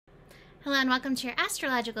Hello and welcome to your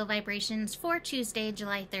astrological vibrations for Tuesday,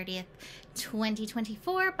 July 30th,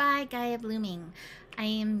 2024 by Gaia Blooming. I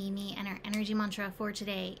am Mimi and our energy mantra for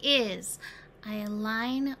today is I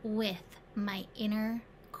align with my inner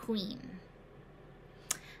queen.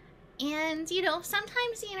 And,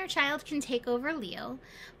 sometimes the inner child can take over Leo,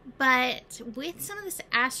 but with some of this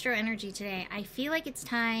astro energy today, I feel like it's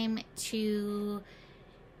time to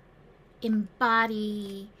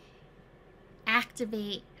embody,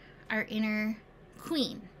 activate our inner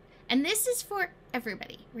queen. And this is for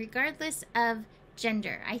everybody, regardless of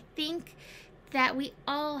gender. I think that we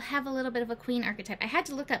all have a little bit of a queen archetype. I had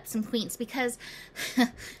to look up some queens because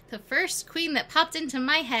the first queen that popped into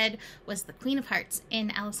my head was the Queen of Hearts in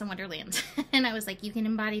Alice in Wonderland. And I was like, you can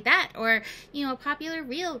embody that. Or, a popular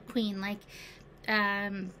real queen like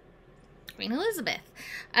Queen Elizabeth,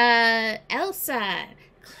 Elsa,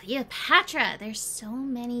 Cleopatra. There's so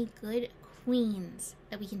many good queens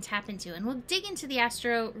that we can tap into, and we'll dig into the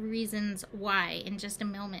astro reasons why in just a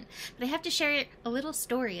moment. But I have to share a little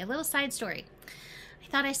story, a little side story. I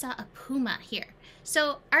thought I saw a puma here.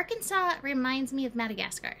 So Arkansas reminds me of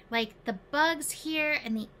Madagascar, like the bugs here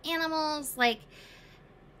and the animals. Like,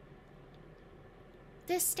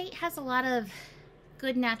 this state has a lot of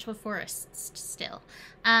good natural forests still,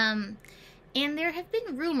 and there have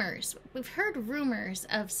been rumors, we've heard rumors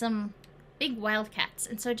of some big wildcats.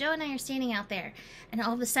 And so Joe and I are standing out there, and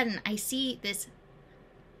all of a sudden I see this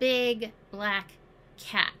big black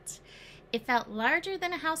cat. It felt larger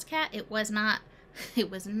than a house cat. It was not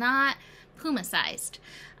puma sized.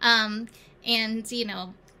 And the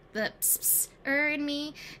pss-pss-er in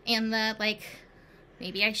me and the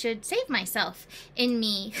maybe I should save myself in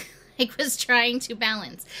me was trying to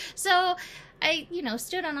balance. So I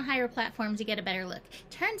stood on a higher platform to get a better look.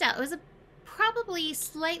 Turns out it was probably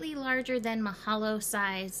slightly larger than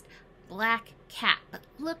mahalo-sized black cat, but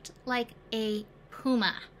looked like a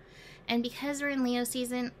puma. And because we're in Leo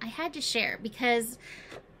season, I had to share, because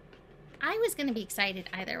I was going to be excited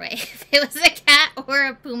either way, if it was a cat or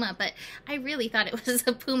a puma, but I really thought it was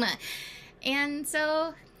a puma. And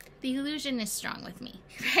so the illusion is strong with me,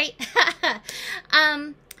 right?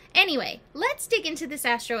 Anyway, let's dig into this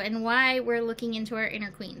astro and why we're looking into our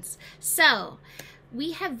inner queens. So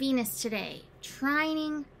we have Venus today,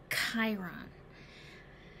 trining Chiron.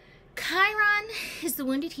 Chiron is the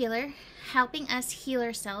wounded healer, helping us heal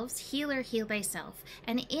ourselves. Healer, heal thyself.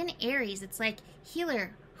 And in Aries, it's like,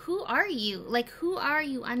 healer, who are you? Like, who are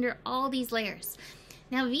you under all these layers?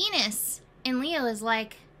 Now, Venus in Leo is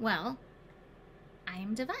like, well, I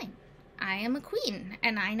am divine. I am a queen,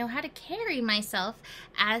 and I know how to carry myself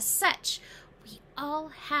as such. We all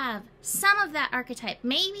have some of that archetype.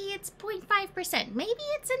 Maybe it's 0.5%, maybe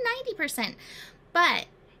it's a 90%, but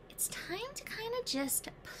it's time to kind of just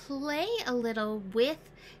play a little with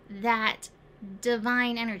that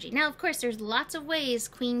divine energy. Now, of course, there's lots of ways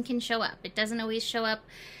queen can show up. It doesn't always show up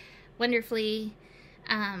wonderfully,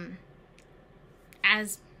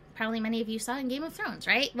 as probably many of you saw in Game of Thrones,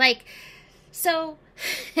 right? So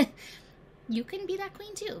you can be that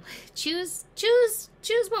queen too. Choose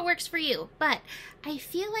what works for you. But I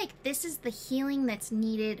feel like this is the healing that's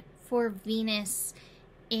needed for Venus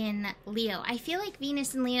in Leo. I feel like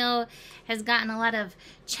Venus in Leo has gotten a lot of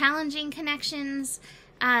challenging connections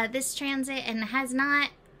this transit, and has not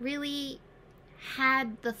really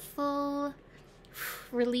had the full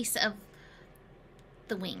release of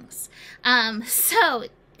the wings. So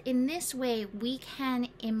in this way, we can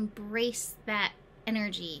embrace that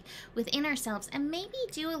energy within ourselves and maybe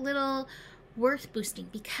do a little worth boosting,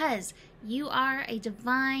 because you are a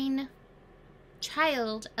divine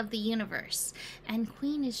child of the universe, and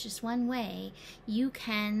queen is just one way you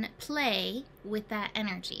can play with that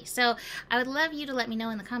energy. So I would love you to let me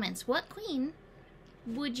know in the comments, what queen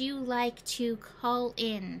would you like to call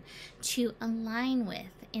in to align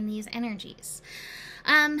with in these energies?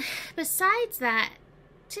 Besides that,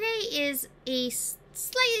 today is a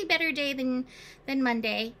slightly better day than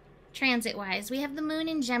Monday, transit-wise. We have the moon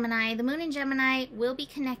in Gemini. The moon in Gemini will be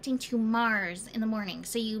connecting to Mars in the morning,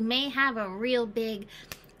 so you may have a real big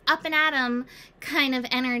up and atom kind of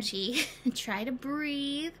energy. Try to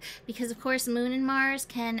breathe, because of course moon and Mars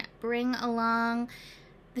can bring along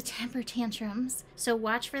the temper tantrums, so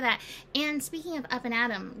watch for that. And speaking of up and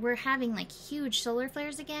atom, we're having huge solar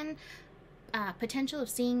flares again, potential of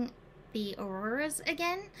seeing the auroras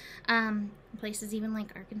again, places even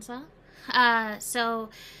like Arkansas. So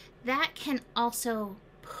that can also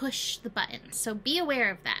push the button. So be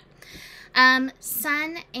aware of that.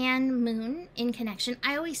 Sun and moon in connection.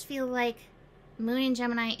 I always feel like Moon in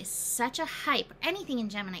Gemini is such a hype. Anything in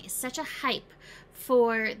Gemini is such a hype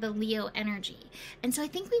for the Leo energy. And so I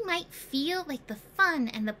think we might feel like the fun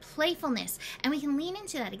and the playfulness, and we can lean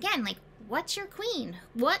into that again. Like, what's your queen?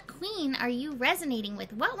 What queen are you resonating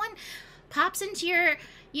with? What one pops into your,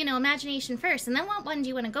 imagination first? And then what one do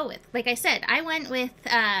you want to go with? Like I said, I went with,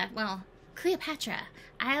 Cleopatra.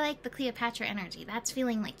 I like the Cleopatra energy. That's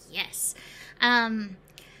feeling like yes.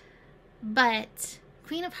 But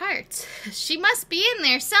Queen of Hearts, she must be in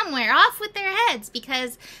there somewhere, off with their heads,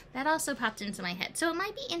 because that also popped into my head. So it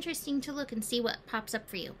might be interesting to look and see what pops up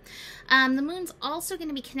for you. The moon's also going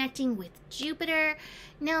to be connecting with Jupiter.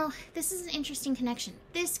 Now, this is an interesting connection.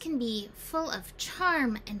 This can be full of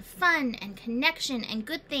charm and fun and connection and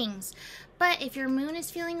good things. But if your moon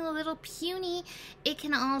is feeling a little puny, it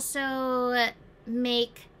can also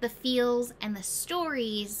make the feels and the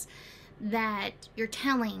stories that you're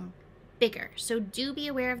telling bigger. So do be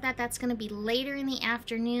aware of that. That's going to be later in the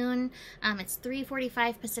afternoon. It's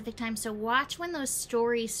 3:45 Pacific time. So watch when those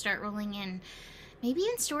stories start rolling in. Maybe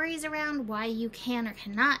in stories around why you can or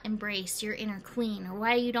cannot embrace your inner queen, or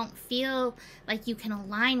why you don't feel like you can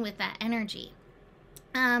align with that energy.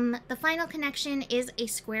 The final connection is a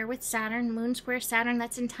square with Saturn, Moon square Saturn.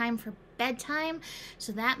 That's in time for bedtime.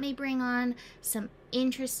 So that may bring on some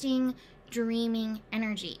interesting dreaming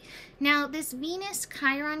energy. Now, this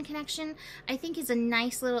Venus-Chiron connection, I think, is a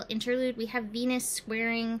nice little interlude. We have Venus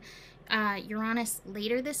squaring Uranus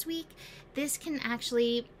later this week. This can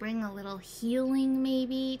actually bring a little healing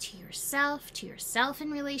maybe to yourself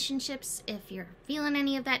in relationships if you're feeling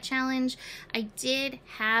any of that challenge. I did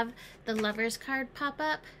have the Lovers card pop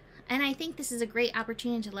up, and I think this is a great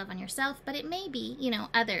opportunity to love on yourself, but it may be,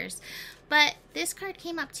 others. But this card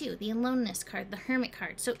came up too, the Aloneness card, the Hermit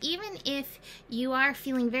card. So even if you are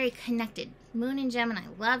feeling very connected, Moon in Gemini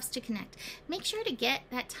loves to connect, make sure to get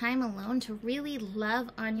that time alone to really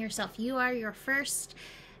love on yourself. You are your first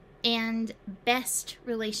and best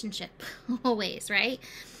relationship always, right?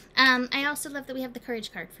 I also love that we have the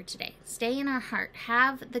Courage card for today. Stay in our heart.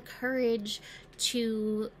 Have the courage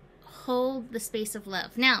to hold the space of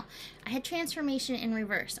love. Now, I had transformation in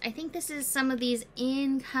reverse. I think this is some of these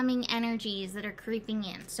incoming energies that are creeping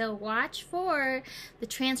in. So watch for the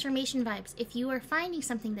transformation vibes. If you are finding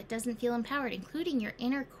something that doesn't feel empowered, including your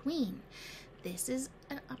inner queen, this is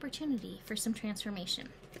an opportunity for some transformation.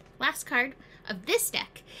 Last card of this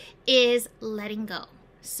deck is letting go.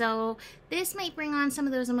 So this might bring on some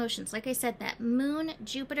of those emotions. Like I said, that Moon,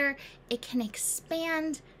 Jupiter, it can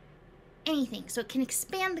expand anything. So it can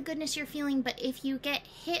expand the goodness you're feeling, but if you get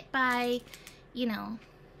hit by, an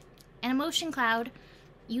emotion cloud,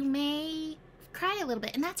 you may cry a little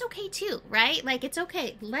bit, and that's okay too, right? Like, it's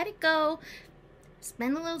okay. Let it go.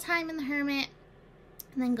 Spend a little time in the Hermit,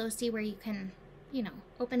 and then go see where you can,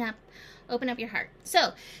 open up your heart.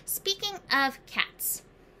 So, speaking of cats,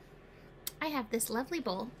 I have this lovely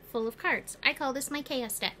bowl full of cards. I call this my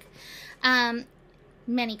chaos deck.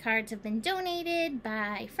 Many cards have been donated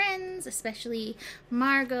by friends, especially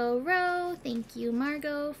Margot Rowe. Thank you,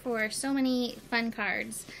 Margot, for so many fun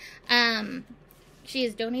cards. She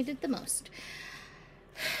has donated the most.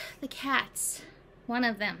 The cats, one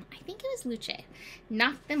of them, I think it was Luce,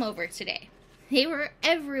 knocked them over today. They were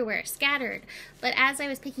everywhere, scattered. But as I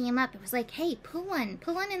was picking them up, it was like, hey, pull one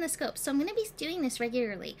in the scope. So I'm going to be doing this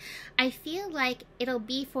regularly. I feel like it'll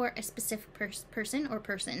be for a specific person or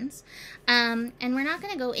persons. And we're not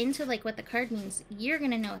going to go into like what the card means. You're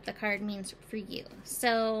going to know what the card means for you.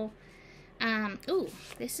 So, ooh,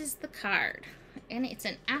 this is the card. And it's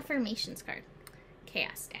an affirmations card.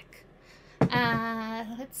 Chaos deck.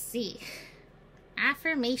 Let's see.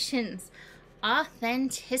 Affirmations.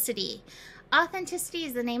 Authenticity. Authenticity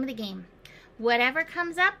is the name of the game. Whatever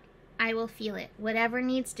comes up, I will feel it. Whatever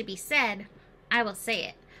needs to be said, I will say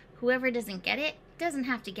it. Whoever doesn't get it, doesn't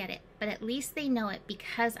have to get it, but at least they know it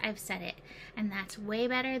because I've said it. And that's way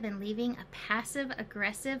better than leaving a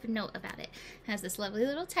passive-aggressive note about it. It has this lovely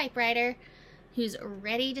little typewriter who's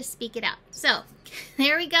ready to speak it out. So,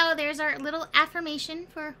 there we go. There's our little affirmation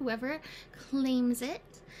for whoever claims it.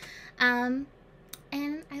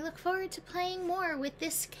 And I look forward to playing more with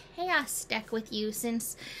this chaos deck with you,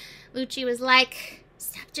 since Lucci was like,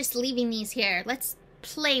 stop just leaving these here. Let's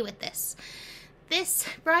play with this. This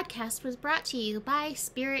broadcast was brought to you by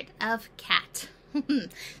Spirit of Cat.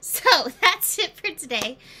 So that's it for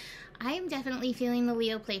today. I am definitely feeling the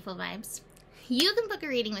Leo playful vibes. You can book a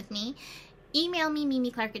reading with me. Email me,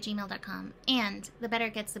 mimiclark@gmail.com. And the better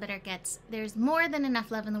it gets, the better it gets. There's more than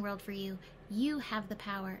enough love in the world for you. You have the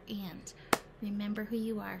power, and remember who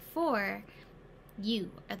you are, for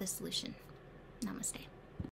you are the solution. Namaste.